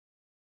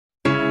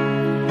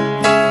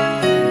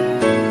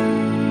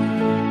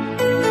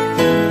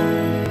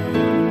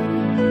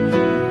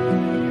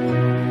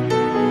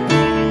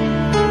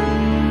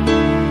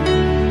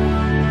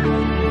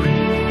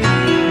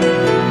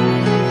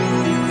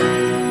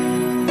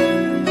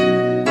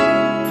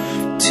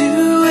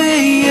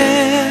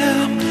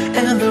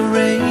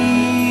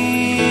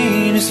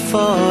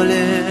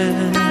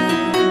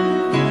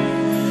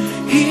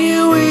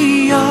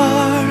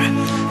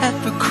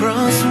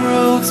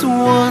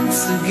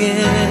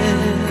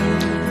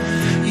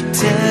again. You're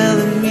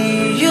telling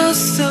me you're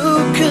so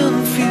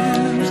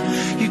confused,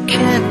 you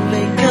can't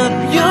make up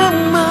your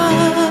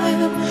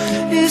mind.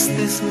 Is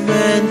this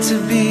meant to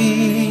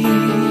be?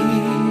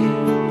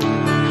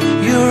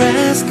 You're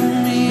asking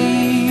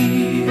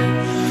me,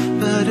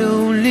 but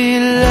only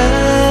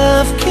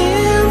love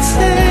can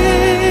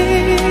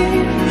say.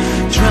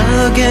 Try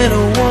again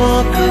or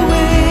walk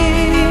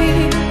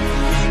away,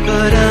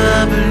 but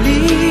I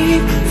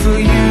believe for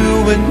you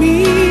and me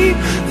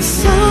the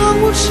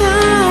sun will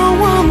shine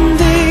one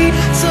day.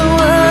 So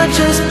I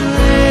just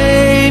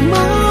play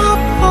my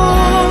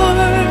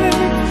part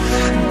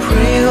and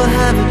pray you'll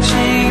have a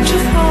change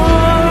of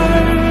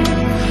heart.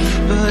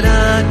 But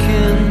I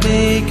can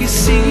make you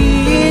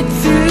see it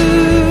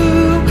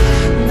through.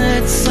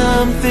 That's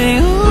something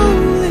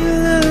only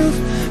love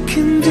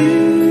can do.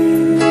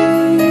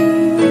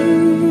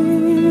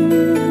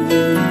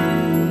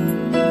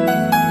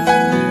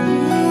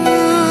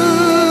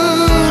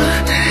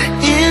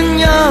 In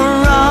your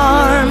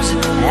arms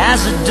as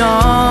the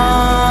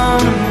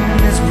dawn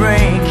is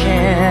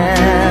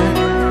breaking,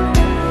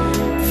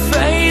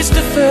 face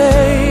to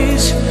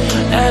face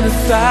and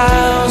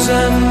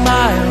 1,000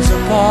 miles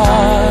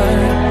apart.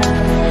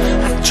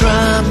 I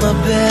try my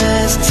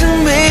best to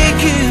make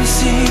you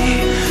see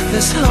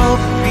there's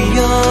hope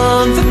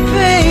beyond the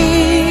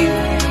pain.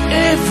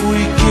 If we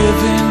give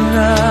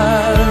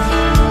enough,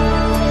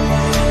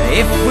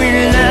 if we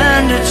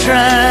learn to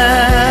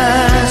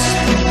trust,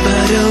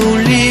 but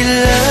only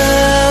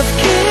love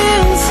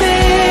can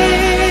say.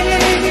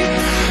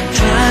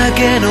 Try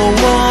again or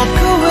walk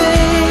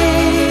away,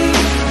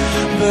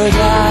 but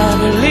I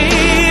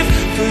believe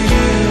for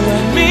you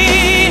and me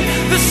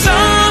the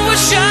sun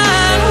will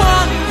shine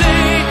one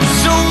day.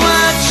 So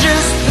I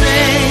just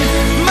play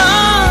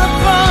my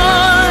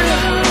part,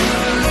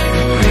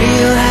 pray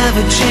you'll have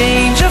a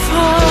change of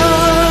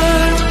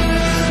heart.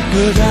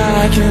 But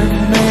I can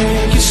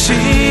make you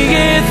see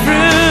it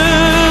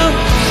through.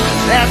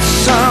 That's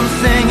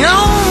something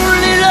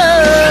only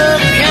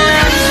love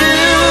can do.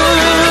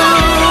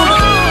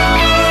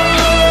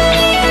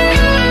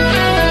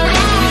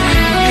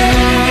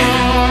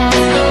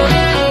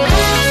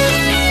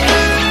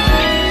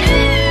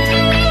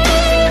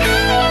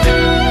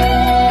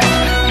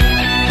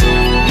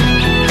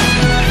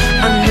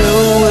 I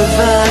know if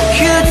I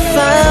could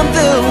find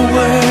the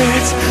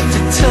words to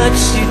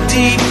touch you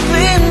deep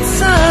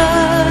inside,